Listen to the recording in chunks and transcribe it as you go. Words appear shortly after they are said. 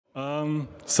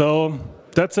So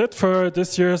that's it for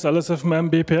this year's LSFMM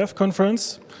BPF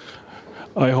conference.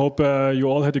 I hope you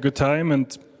all had a good time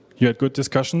and you had good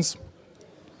discussions.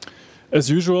 As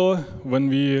usual, when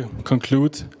we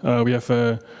conclude, we have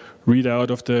a readout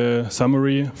of the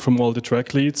summary from all the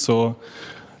track leads. So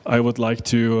I would like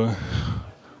to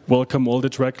welcome all the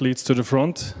track leads to the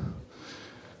front.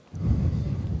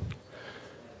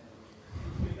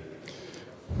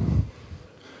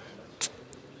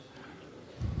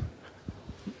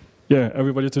 Yeah,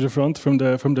 everybody to the front from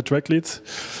the track leads.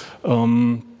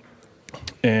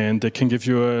 And they can give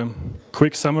you a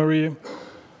quick summary,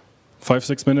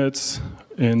 5-6 minutes,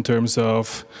 in terms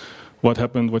of what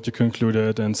happened, what you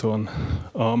concluded, and so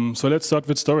on. So let's start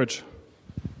with storage.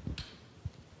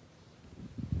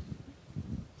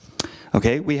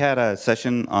 Okay, we had a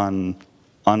session on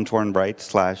untorn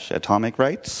writes / atomic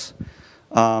writes.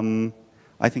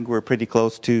 I think we're pretty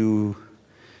close to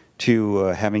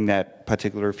having that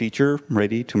particular feature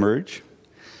ready to merge.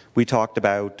 We talked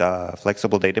about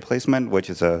flexible data placement, which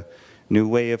is a new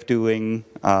way of doing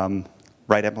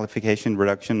write amplification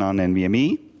reduction on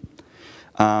NVMe.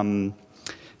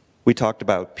 We talked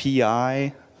about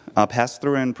PI,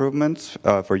 pass-through improvements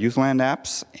for userland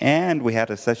apps, and we had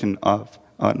a session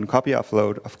on copy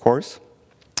offload, of course.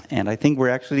 And I think we're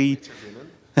actually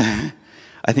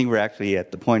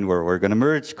at the point where we're going to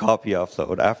merge copy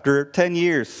offload after 10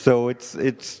 years. So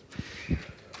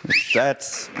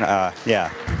yeah.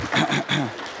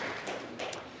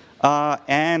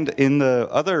 And in the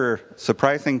other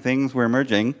surprising things we're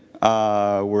merging,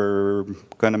 we're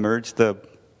going to merge the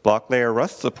block layer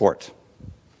Rust support.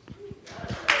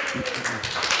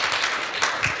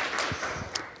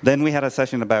 Then we had a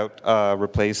session about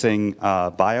replacing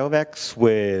BioVex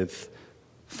with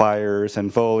fires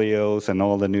and folios and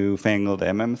all the newfangled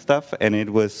stuff. And it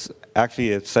was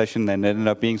actually a session that ended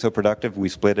up being so productive, we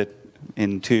split it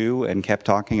in two and kept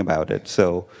talking about it.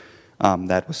 So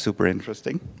that was super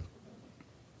interesting.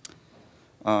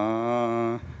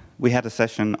 We had a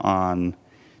session on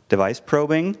device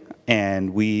probing,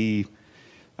 and we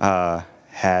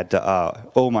had,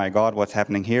 oh my God, what's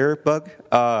happening here bug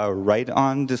right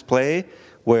on display,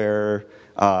 where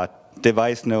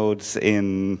device nodes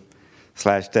in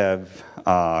 /dev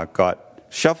got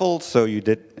shuffled. So you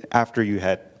did, after you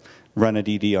had run a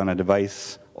DD on a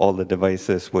device, all the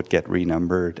devices would get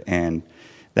renumbered, and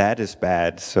that is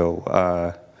bad. So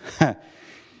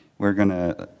we're going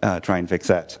to try and fix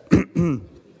that.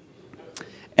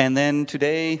 And then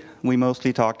today, we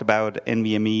mostly talked about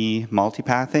NVMe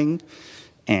multipathing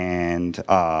and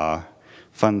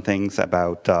fun things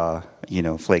about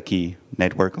flaky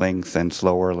network links and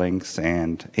slower links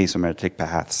and asymmetric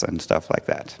paths and stuff like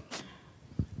that.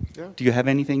 Yeah. Do you have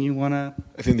anything you want to?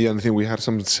 I think the only thing, we had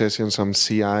some sessions on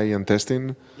CI and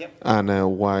testing. Yep.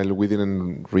 And while we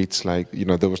didn't reach,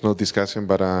 there was no discussion,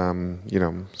 but,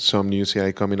 some new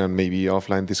CI coming and maybe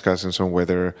offline discussions on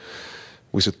whether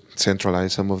we should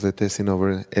centralize some of the testing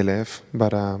over LF.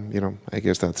 But, I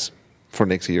guess that's for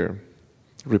next year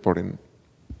reporting.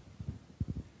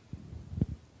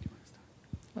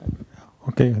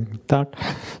 Okay, start.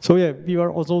 So yeah, we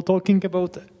were also talking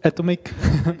about atomic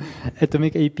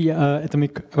API,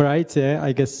 atomic writes. Yeah,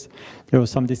 I guess there were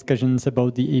some discussions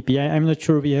about the API. I'm not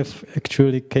sure we have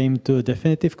actually came to a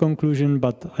definitive conclusion,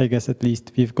 but I guess at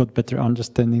least we've got better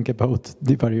understanding about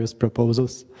the various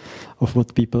proposals of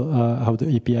what people, how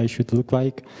the API should look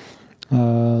like.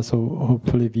 So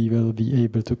hopefully we will be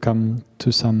able to come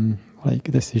to some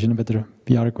decision whether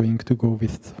we are going to go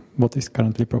with what is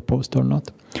currently proposed or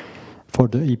not for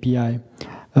the API.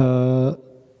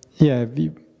 Yeah,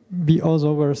 we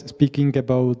also were speaking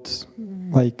about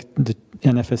the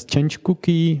NFS change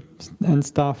cookie and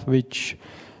stuff, which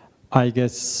I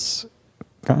guess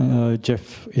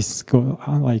Jeff is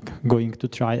going to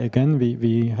try again.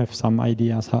 We have some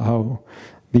ideas how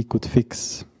we could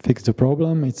fix the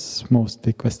problem. It's mostly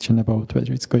a question about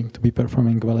whether it's going to be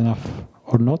performing well enough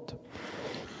or not.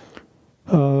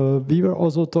 We were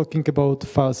also talking about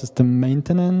file system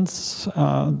maintenance.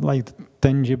 The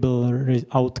tangible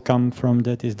outcome from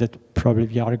that is that probably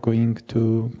we are going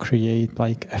to create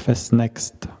FS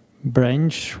next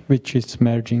branch, which is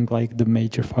merging the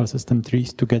major file system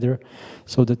trees together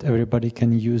so that everybody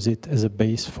can use it as a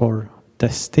base for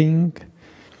testing.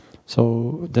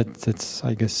 So that's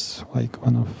I guess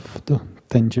one of the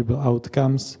tangible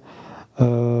outcomes.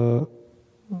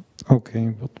 Okay,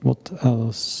 what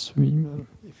else?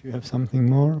 If you have something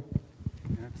more.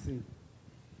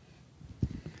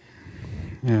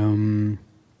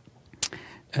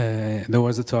 There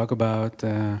was a talk about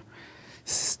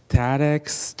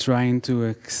statics trying to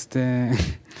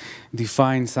extend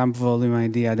define subvolume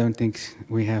ID. I don't think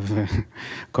we have a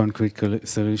concrete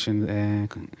solution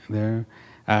there.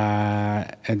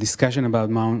 A discussion about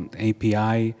Mount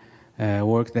API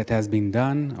work that has been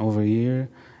done over a year,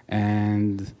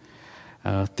 and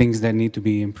things that need to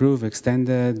be improved,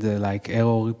 extended, like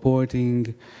error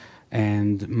reporting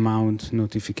and Mount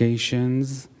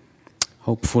notifications.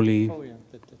 Hopefully, Oh, yeah,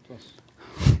 that was.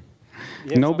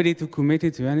 Nobody to commit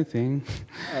it to anything.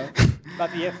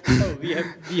 But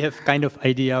we have kind of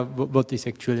idea what is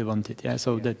actually wanted. Yeah,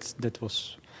 so Yeah. that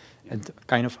was a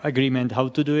kind of agreement how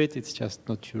to do it. It's just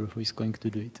not sure who is going to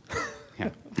do it.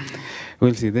 Yeah,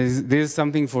 we'll see. This is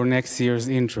something for next year's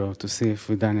intro to see if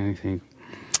we've done anything.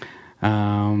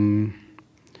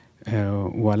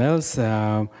 What else?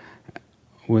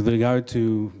 With regard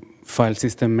to file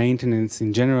system maintenance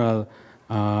in general,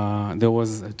 there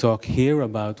was a talk here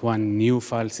about one new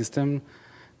file system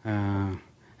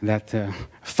that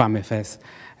FAMFS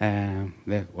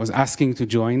that was asking to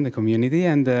join the community,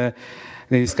 and the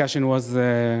discussion was,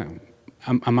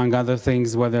 among other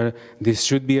things, whether this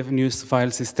should be a new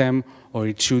file system or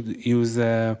it should use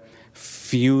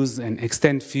Fuse and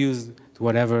extend Fuse to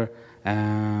whatever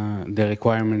the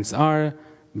requirements are,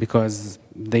 because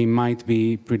they might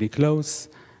be pretty close,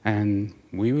 and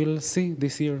we will see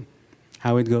this year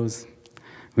how it goes.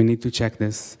 We need to check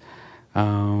this.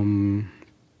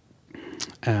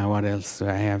 What else do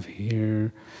I have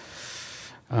here?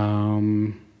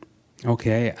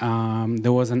 Okay,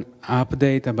 there was an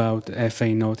update about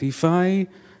FA Notify,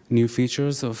 new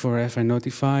features for FA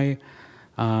Notify,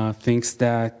 things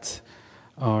that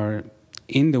are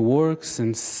in the works,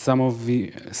 and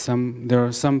there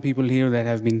are some people here that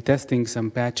have been testing some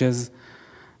patches,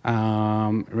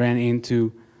 ran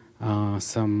into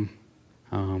some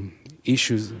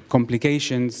issues,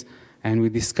 complications, and we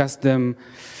discussed them.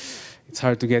 It's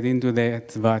hard to get into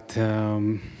that, but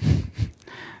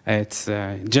it's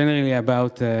generally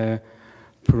about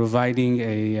providing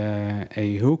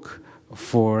a hook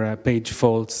for page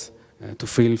faults to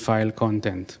fill file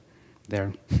content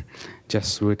there.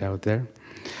 Just threw it out there.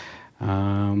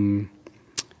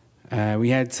 We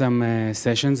had some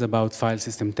sessions about file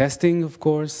system testing, of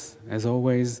course, as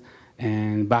always,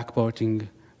 and backporting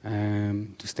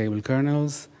to stable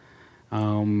kernels.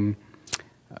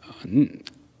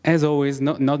 As always,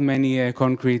 not many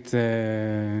concrete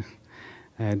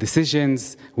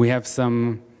decisions. We have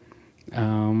some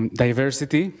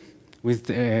diversity with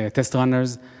test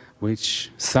runners,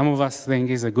 which some of us think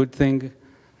is a good thing.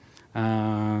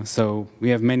 So we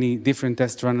have many different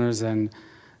test runners, and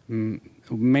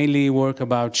mainly work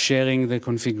about sharing the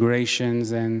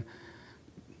configurations and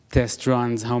test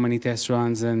runs, how many test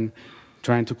runs, and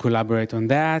trying to collaborate on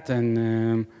that,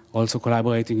 and also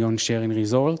collaborating on sharing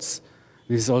results.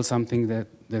 This is all something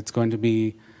that's going to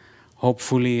be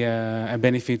hopefully a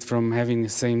benefit from having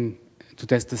to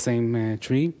test the same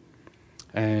tree,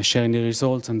 sharing the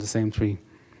results on the same tree.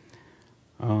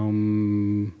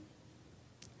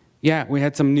 Yeah, we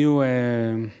had some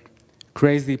new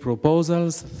crazy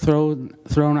proposals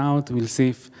thrown out. We'll see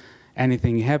if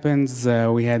anything happens.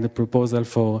 We had a proposal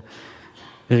for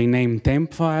rename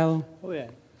temp file,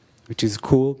 which is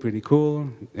cool, pretty cool.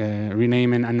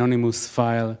 Rename an anonymous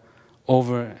file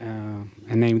over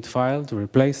a named file to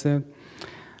replace it.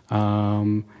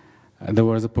 There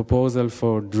was a proposal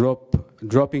for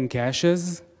dropping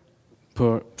caches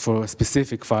for a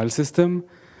specific file system,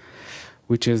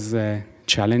 which is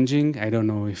challenging. I don't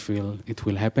know if it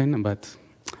will happen, but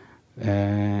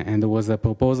and there was a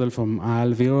proposal from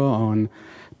Alviro on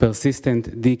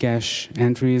persistent decache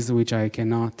entries, which I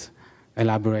cannot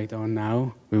elaborate on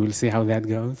now. We will see how that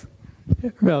goes.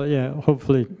 Well, yeah,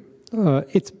 hopefully.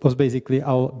 It was basically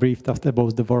our brief just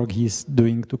about the work he's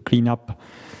doing to clean up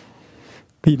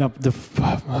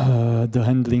the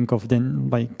handling of the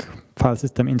file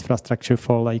system infrastructure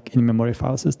for in-memory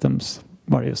file systems,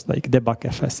 various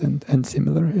debug.fs and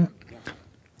similar. Yeah.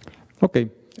 Okay,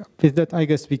 with that, I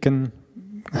guess we can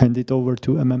hand it over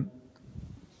to MM.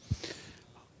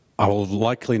 I will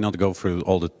likely not go through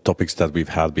all the topics that we've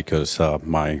had because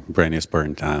my brain is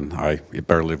burnt and I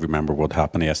barely remember what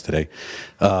happened yesterday.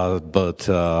 But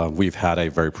we've had a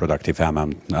very productive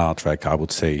track, I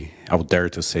would dare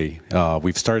to say.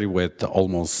 We've started with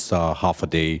almost half a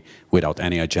day without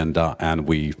any agenda, and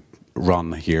we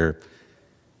run here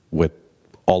with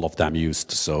all of them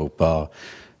used. So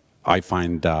I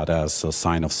find that as a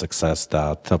sign of success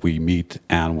that we meet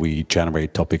and we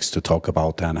generate topics to talk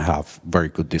about and have very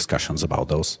good discussions about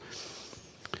those.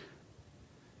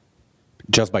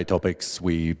 Just by topics,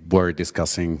 we were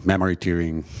discussing memory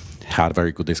tiering, had a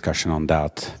very good discussion on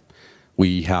that.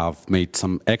 We have made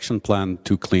some action plan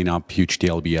to clean up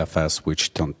HDLBFS,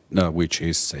 which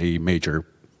is a major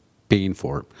pain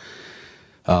for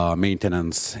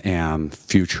maintenance and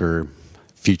future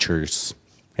features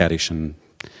addition.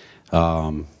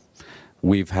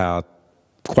 We've had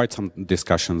quite some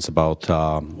discussions about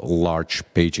large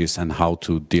pages and how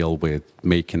to deal with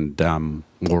making them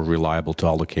more reliable to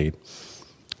allocate.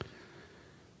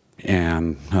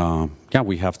 And yeah,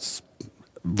 we have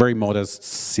very modest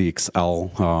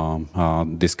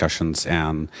CXL discussions,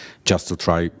 and just to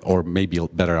try or maybe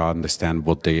better understand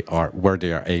what they are, where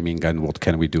they are aiming, and what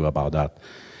can we do about that.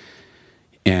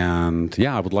 And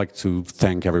yeah, I would like to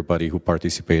thank everybody who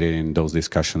participated in those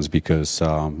discussions, because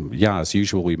yeah, as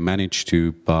usual, we managed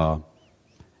to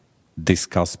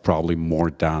discuss probably more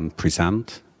than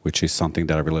present, which is something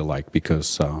that I really like,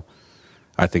 because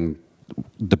I think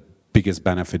the biggest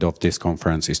benefit of this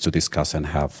conference is to discuss and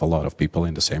have a lot of people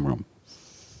in the same room.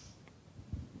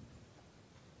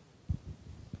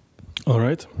 All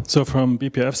right, so from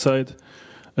BPF side,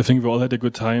 I think we all had a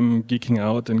good time geeking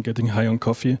out and getting high on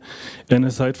coffee. And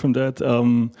aside from that,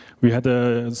 we had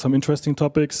some interesting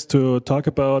topics to talk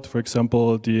about. For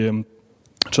example,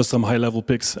 just some high-level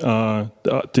picks,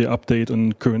 the update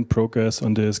on current progress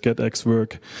on the SCADX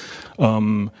work,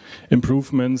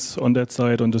 improvements on that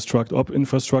side on the struct-op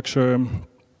infrastructure,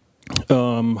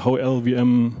 how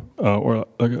LVM or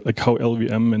like how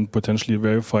LVM and potentially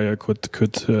verifier could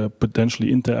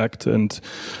potentially interact and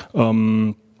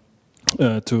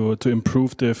to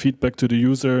improve the feedback to the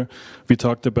user. We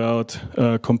talked about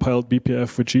compiled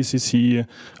BPF with GCC,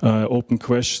 open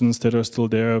questions that are still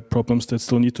there, problems that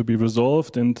still need to be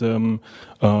resolved, and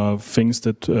things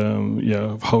that,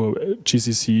 yeah, how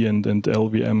GCC and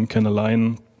LVM can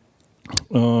align.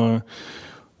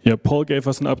 Yeah, Paul gave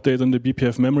us an update on the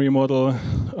BPF memory model,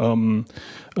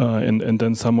 and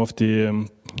then some of the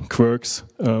quirks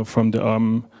from the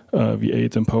ARM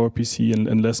V8 and PowerPC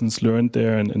and lessons learned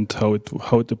there, and how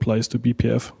it applies to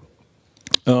BPF.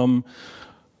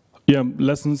 Yeah,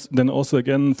 lessons then also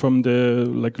again from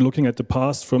looking at the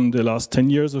past from the last 10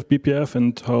 years of BPF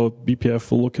and how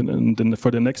BPF will look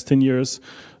for the next 10 years.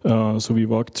 So we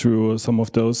walked through some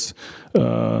of those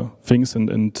things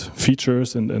and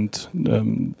features and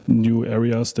new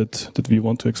areas that we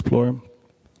want to explore.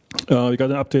 We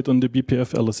got an update on the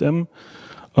BPF LSM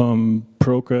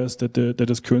progress that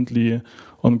is currently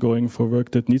ongoing for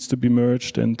work that needs to be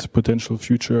merged, and potential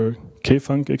future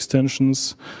Kfunc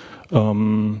extensions.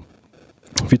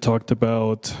 We talked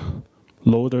about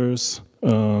loaders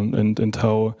and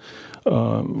how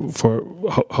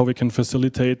we can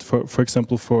facilitate, for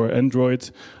example, for Android,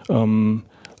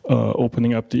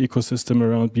 opening up the ecosystem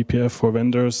around BPF for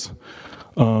vendors.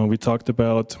 We talked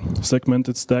about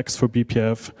segmented stacks for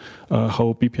BPF,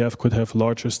 how BPF could have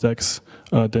larger stacks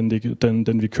than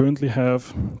we currently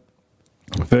have.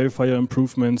 Verifier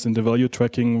improvements in the value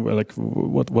tracking, like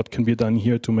what can be done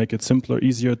here to make it simpler,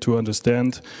 easier to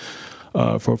understand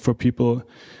for people,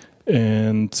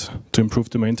 and to improve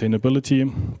the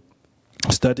maintainability.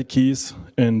 Static keys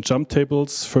and jump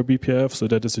tables for BPF, so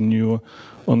that is a new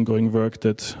ongoing work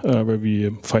that where we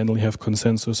finally have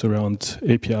consensus around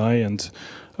API, and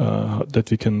that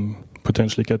we can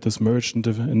potentially get this merged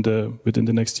within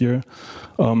the next year.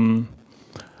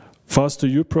 Faster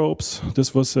U-probes,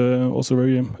 this was also a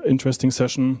very interesting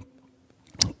session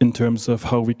in terms of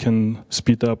how we can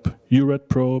speed up URED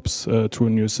probes through a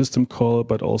new system call,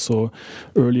 but also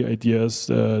early ideas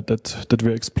that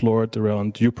were explored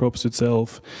around U-probes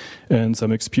itself, and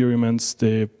some experiments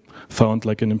they found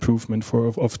like an improvement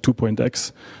of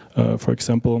 2.x, for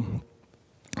example.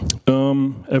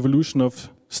 Evolution of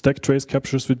stack trace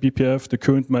captures with BPF, the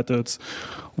current methods,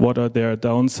 what are their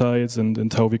downsides,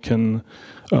 and how we can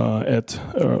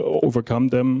overcome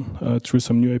them through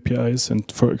some new APIs, and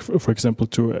for example,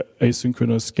 to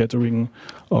asynchronous scattering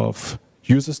of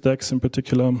user stacks in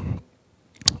particular.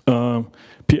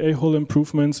 PA hole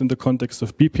improvements in the context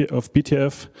of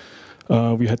BTF.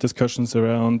 We had discussions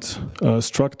around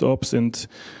struct ops and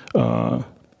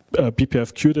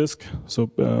BPF QDisk, so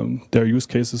there are use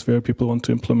cases where people want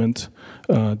to implement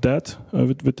that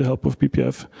with the help of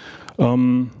BPF.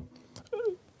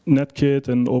 Netkit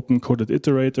and open-coded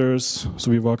iterators,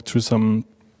 so we walked through some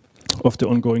of the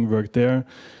ongoing work there.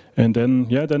 And then,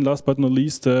 then last but not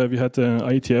least, we had the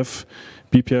IETF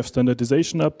BPF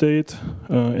standardization update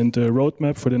and the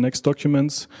roadmap for the next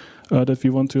documents that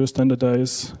we want to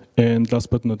standardize. And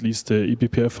last but not least, the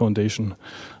eBPF Foundation,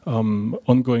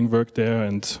 ongoing work there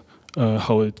and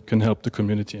how it can help the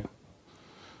community.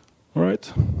 All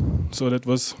right, so that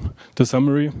was the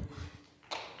summary.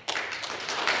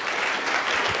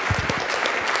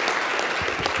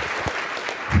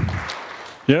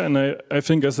 Yeah, and I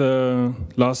think as a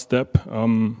last step,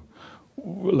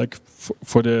 like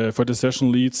for the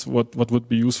session leads, what would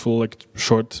be useful, like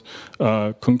short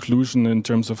conclusion in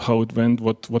terms of how it went,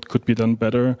 what could be done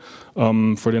better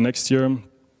for the next year,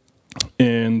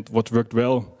 and what worked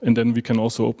well, and then we can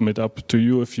also open it up to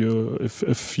you if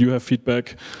you have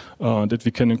feedback that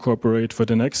we can incorporate for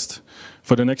the next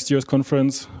year's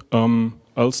conference.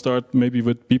 I'll start maybe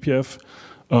with BPF.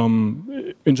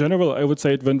 In general, I would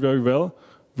say it went very well.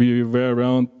 We were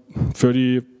around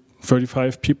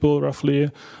 35 people roughly.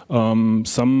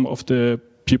 Some of the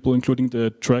people, including the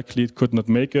track lead, could not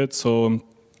make it, so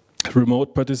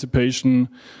remote participation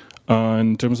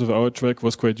in terms of our track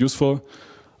was quite useful.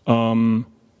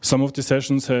 Some of the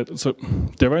sessions so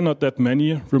there were not that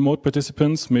many remote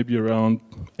participants, maybe around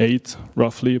 8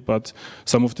 roughly, but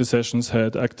some of the sessions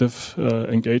had active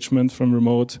engagement from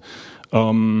remote.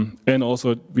 And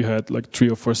also we had like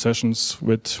 3 or 4 sessions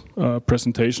with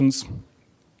presentations.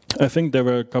 I think there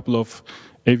were a couple of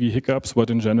AV hiccups,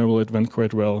 but in general it went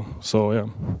quite well, so yeah.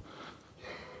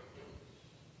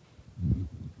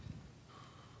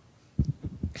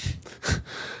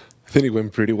 I think it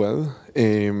went pretty well.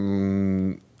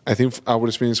 I think our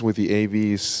experience with the AV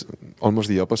is almost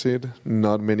the opposite.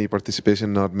 Not many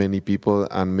participation, not many people,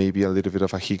 and maybe a little bit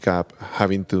of a hiccup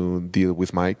having to deal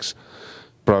with mics,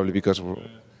 probably because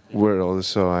we're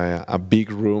also a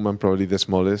big room and probably the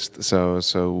smallest,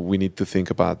 so we need to think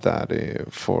about that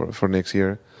for next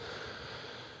year.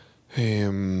 I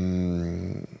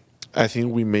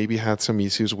think we maybe had some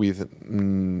issues with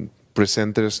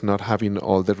presenters not having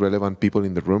all the relevant people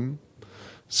in the room.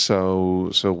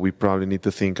 So we probably need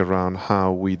to think around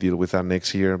how we deal with that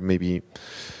next year. Maybe,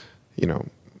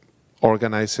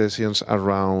 organize sessions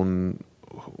around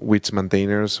which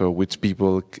maintainers or which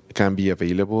people can be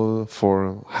available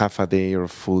for half a day or a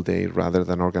full day rather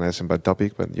than organizing by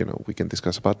topic. But we can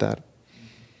discuss about that.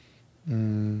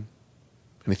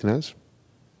 Anything else?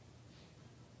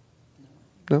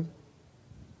 No.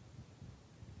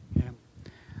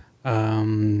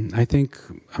 I think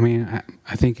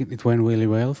it went really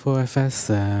well for FS.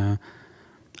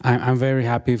 I'm very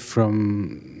happy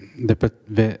from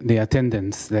the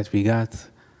attendance that we got.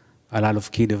 A lot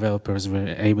of key developers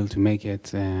were able to make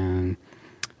it and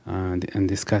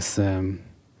discuss the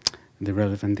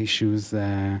relevant issues.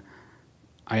 I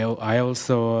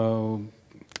also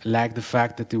like the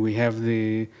fact that we have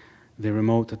the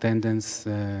remote attendance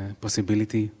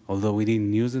possibility, although we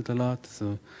didn't use it a lot.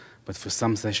 But for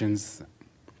some sessions,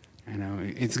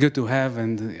 it's good to have,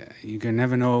 and you can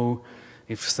never know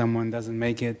if someone doesn't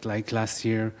make it, like last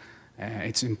year.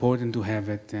 It's important to have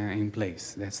it in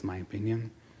place. That's my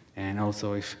opinion. And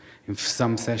also, if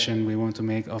some session we want to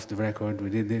make off the record,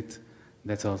 we did it.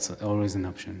 That's also always an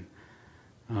option.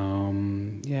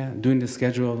 Yeah, doing the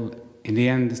schedule. In the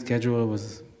end, the schedule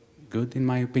was good in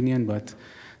my opinion, but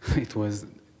it was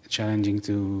challenging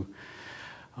to,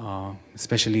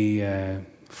 especially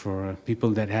for people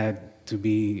that had to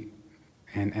be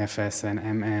in FS and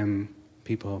MM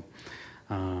people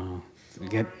to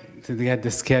get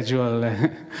the schedule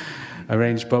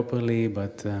arranged properly,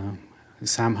 but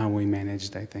somehow we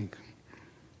managed, I think.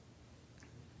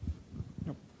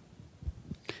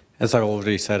 As I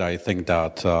already said, I think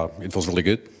that it was really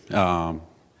good.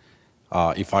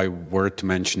 If I were to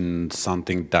mention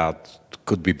something that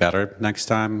could be better next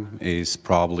time, is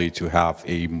probably to have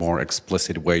a more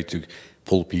explicit way to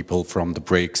pull people from the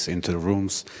breaks into the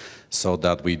rooms so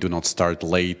that we do not start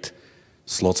late.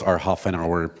 Slots are half an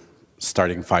hour,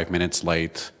 starting 5 minutes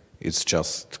late. It's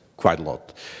just quite a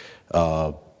lot.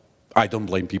 I don't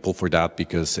blame people for that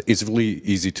because it's really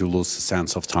easy to lose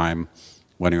sense of time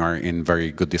when you are in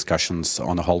very good discussions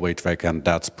on a hallway track, and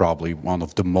that's probably one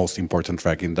of the most important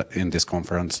track in this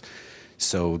conference.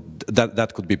 So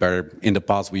that could be better. In the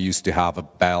past, we used to have a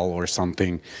bell or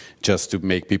something just to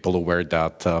make people aware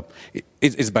that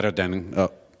it's better than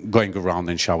going around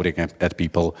and shouting at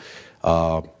people.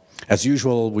 As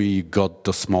usual, we got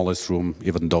the smallest room,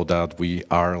 even though that we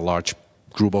are a large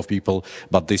group of people,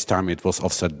 but this time it was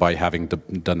offset by having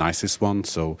the nicest one,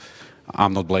 so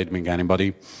I'm not blaming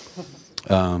anybody.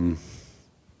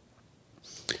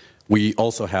 We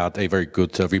also had a very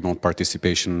good remote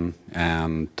participation,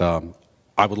 and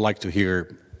I would like to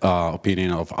hear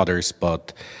opinion of others,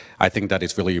 but I think that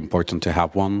it's really important to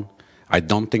have one. I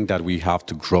don't think that we have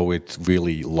to grow it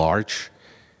really large.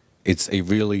 It's a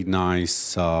really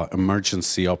nice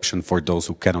emergency option for those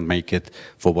who cannot make it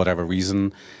for whatever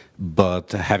reason,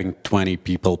 but having 20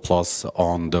 people plus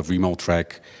on the remote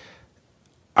track,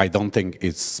 I don't think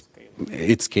it's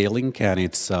scaling and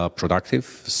it's productive.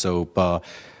 So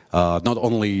Not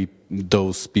only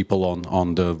those people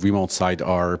on the remote side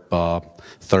are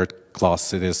third-class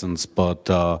citizens, but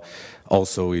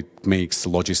also it makes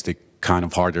logistic kind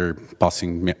of harder.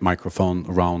 Passing microphone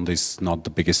around is not the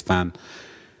biggest fan,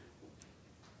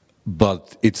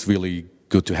 but it's really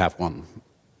good to have one.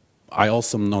 I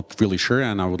also am not really sure,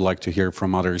 and I would like to hear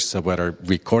from others whether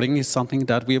recording is something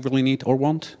that we really need or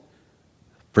want.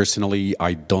 Personally,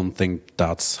 I don't think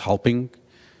that's helping.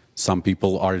 Some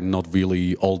people are not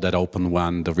really all that open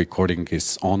when the recording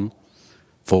is on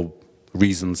for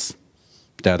reasons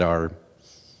that are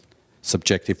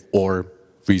subjective or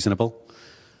reasonable.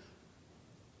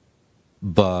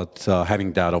 But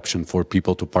having that option for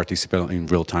people to participate in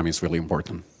real time is really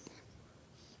important.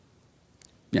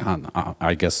 Yeah, and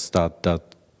I guess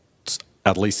that's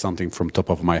at least something from top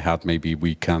of my head. Maybe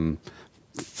we can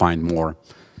find more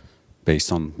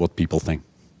based on what people think.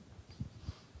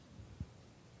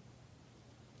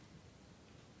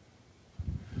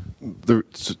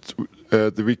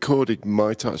 The recording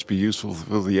might actually be useful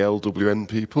for the LWN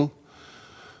people.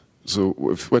 So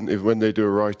when they do a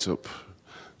write-up,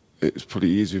 it's pretty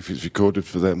easy if it's recorded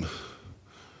for them.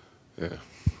 Yeah.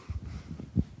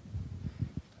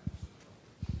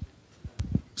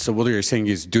 So what you're saying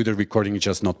is do the recording,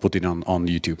 just not put it on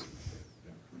YouTube.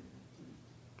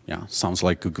 Yeah, sounds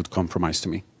like a good compromise to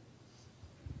me.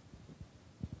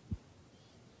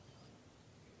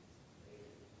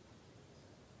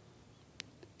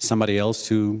 Somebody else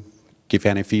to give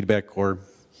any feedback or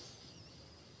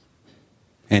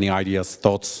any ideas,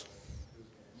 thoughts?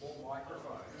 More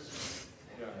microphones.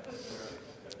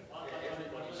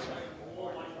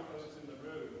 More microphones in the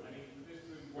room. I mean, this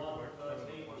room, one per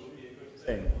table should be a good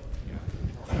thing.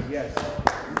 Yes.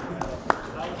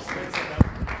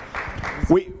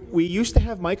 We used to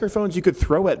have microphones you could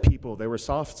throw at people. They were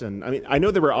soft, and I mean, I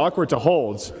know they were awkward to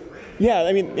hold. Yeah,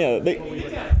 I mean, yeah,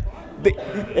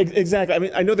 exactly. I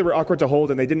mean, I know they were awkward to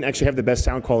hold, and they didn't actually have the best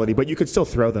sound quality, but you could still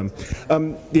throw them.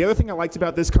 The other thing I liked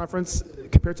about this conference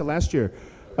compared to last year,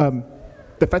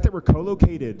 the fact that we're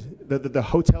co-located, the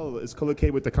hotel is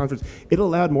co-located with the conference, it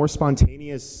allowed more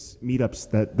spontaneous meetups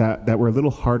that were a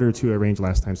little harder to arrange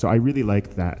last time. So I really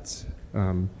liked that.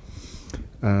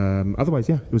 Otherwise,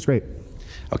 yeah, it was great.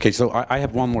 Okay, so I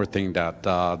have one more thing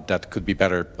that could be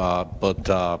better, but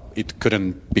it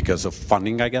couldn't because of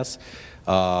funding, I guess.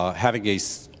 Having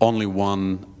only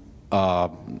one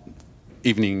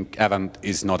evening event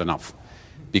is not enough,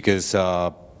 because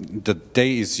the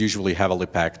day is usually heavily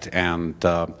packed, and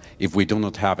if we do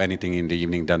not have anything in the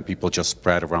evening, then people just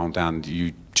spread around, and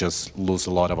you just lose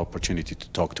a lot of opportunity to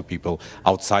talk to people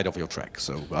outside of your track.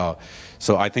 So,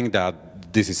 so I think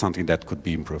that this is something that could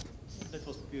be improved.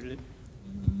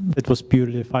 That was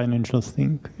purely a financial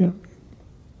thing. Yeah.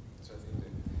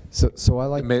 So I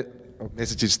like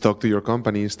messages talk to your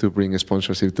companies to bring a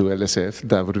sponsorship to LSF.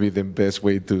 That would be the best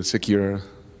way to secure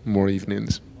more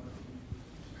evenings.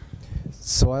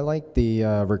 So I like the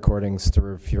recordings to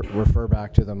refer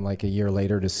back to them like a year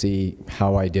later to see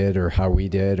how I did or how we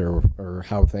did or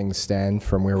how things stand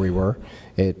from where we were.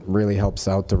 It really helps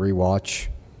out to rewatch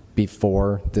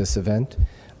before this event.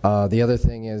 The other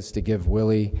thing is to give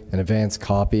Willie an advance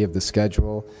copy of the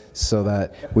schedule so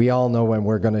that we all know when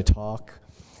we're going to talk,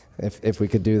 if we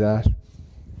could do that.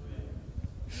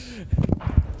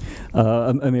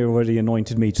 Amir already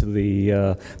anointed me to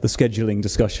the scheduling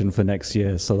discussion for next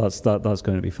year, so that's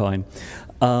going to be fine.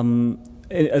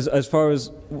 As far as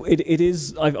it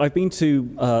is, I've been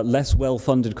to less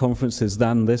well-funded conferences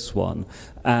than this one,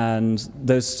 and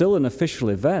there's still an official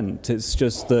event. It's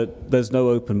just that there's no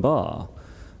open bar.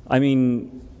 I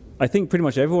mean, I think pretty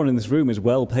much everyone in this room is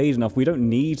well paid enough. We don't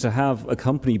need to have a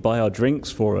company buy our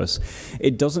drinks for us.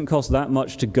 It doesn't cost that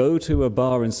much to go to a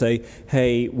bar and say,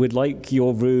 hey, we'd like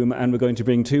your room and we're going to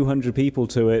bring 200 people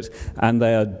to it, and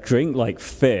they drink like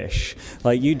fish.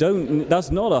 Like, you don't,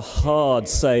 that's not a hard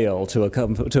sale to a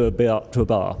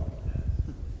bar.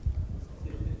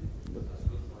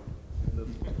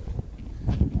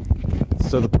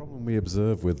 So the problem we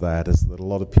observe with that is that a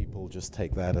lot of people just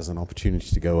take that as an opportunity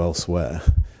to go elsewhere.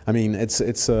 I mean,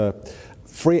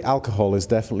 free alcohol is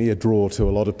definitely a draw to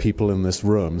a lot of people in this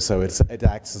room, so it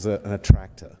acts as an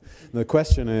attractor. The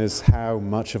question is how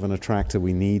much of an attractor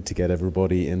we need to get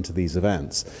everybody into these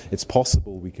events. It's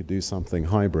possible we could do something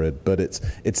hybrid, but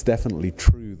it's definitely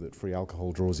true that free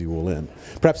alcohol draws you all in.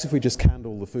 Perhaps if we just canned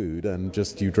all the food and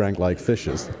just you drank like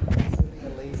fishes.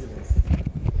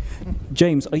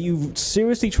 James, are you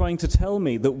seriously trying to tell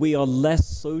me that we are less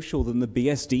social than the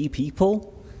BSD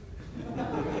people?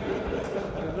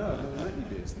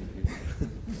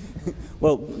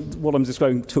 Well, what I'm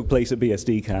describing took place at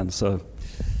BSD Can, so.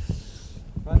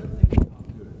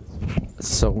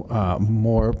 So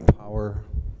more power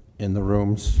in the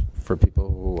rooms for people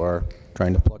who are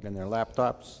trying to plug in their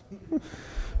laptops.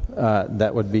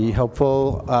 That would be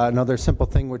helpful. Another simple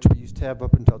thing which we used to have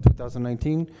up until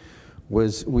 2019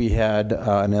 was we had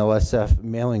an LSF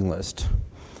mailing list.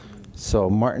 So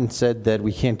Martin said that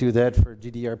we can't do that for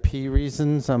GDRP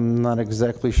reasons. I'm not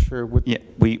exactly sure what... Yeah,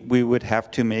 we would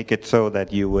have to make it so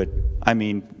that you would, I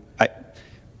mean,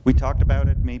 we talked about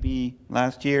it maybe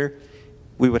last year.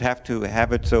 We would have to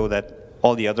have it so that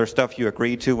all the other stuff you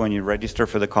agree to when you register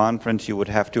for the conference, you would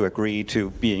have to agree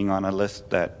to being on a list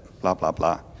that blah, blah,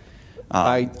 blah.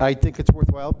 I think it's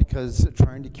worthwhile because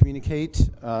trying to communicate,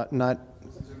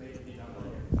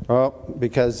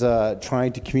 because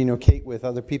trying to communicate with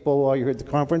other people while you're at the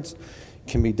conference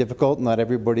can be difficult. Not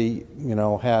everybody, you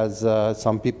know, has,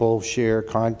 some people share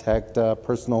contact,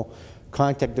 personal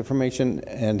contact information,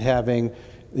 and having,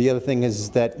 the other thing is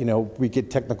that, you know, we get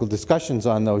technical discussions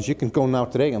on those. You can go now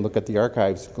today and look at the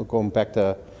archives, going back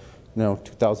to, you know,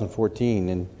 2014,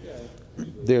 and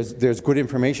there's good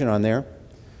information on there.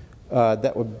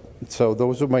 So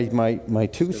those are my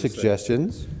two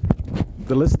suggestions.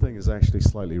 The list thing is actually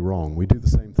slightly wrong. We do the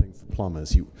same thing for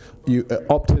plumbers. You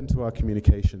opt into our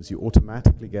communications, you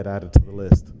automatically get added to the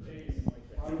list.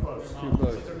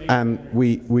 And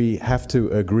we have to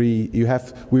agree.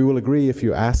 We will agree if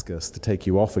you ask us to take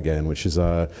you off again, which is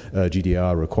a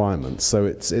GDR requirement. So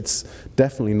it's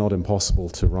definitely not impossible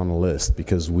to run a list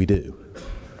because we do.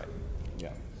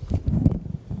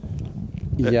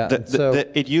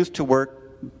 It used to work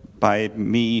by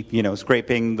me, you know,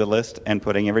 scraping the list and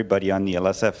putting everybody on the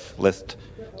LSF list,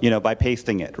 you know, by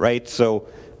pasting it, right? So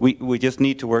we just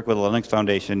need to work with the Linux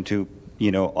Foundation to,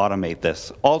 you know, automate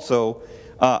this. Also,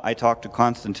 I talked to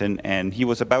Konstantin, and he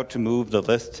was about to move the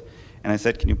list, and I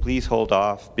said, can you please hold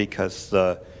off, because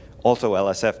also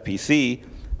LSF PC,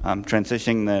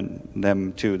 transitioning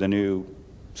them to the new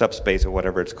subspace or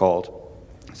whatever it's called.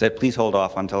 I said, please hold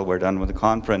off until we're done with the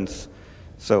conference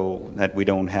so that we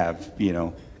don't have, you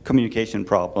know, communication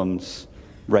problems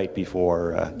right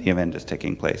before the event is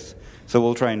taking place. So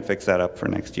we'll try and fix that up for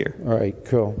next year. All right,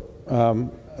 cool.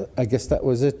 I guess that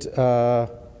was it.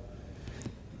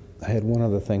 I had one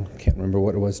other thing, can't remember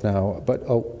what it was now, but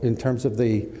in terms of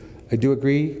I do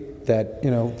agree that,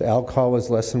 you know, the alcohol is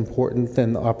less important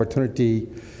than the opportunity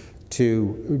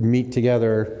to meet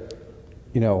together,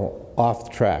 you know, off the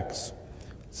tracks.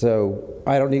 So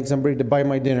I don't need somebody to buy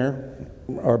my dinner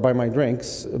or buy my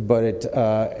drinks, but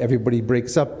everybody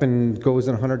breaks up and goes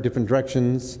in 100 different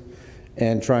directions,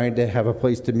 and trying to have a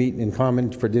place to meet in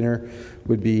common for dinner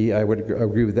would be, I would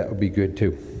agree with that, would be good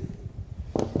too.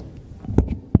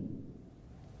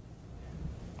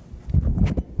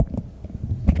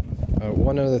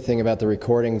 One other thing about the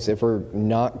recordings, if we're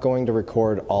not going to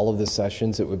record all of the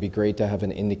sessions, it would be great to have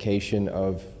an indication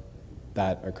of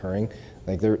that occurring.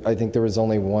 Like I think there was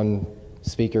only one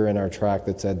speaker in our track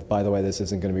that said, by the way, this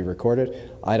isn't going to be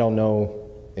recorded. I don't know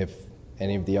if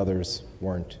any of the others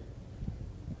weren't.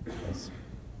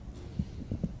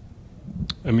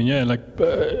 I mean, yeah, like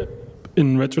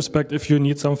in retrospect, if you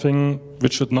need something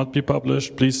which should not be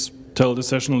published, please tell the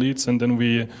session leads, and then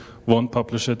we won't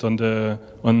publish it on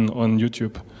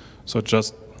YouTube. So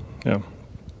just, yeah.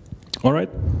 All right.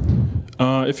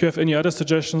 If you have any other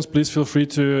suggestions, please feel free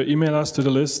to email us to the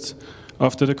list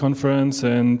after the conference.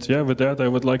 And yeah, with that, I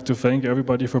would like to thank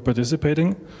everybody for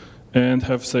participating, and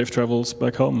have safe travels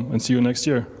back home, and see you next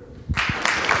year.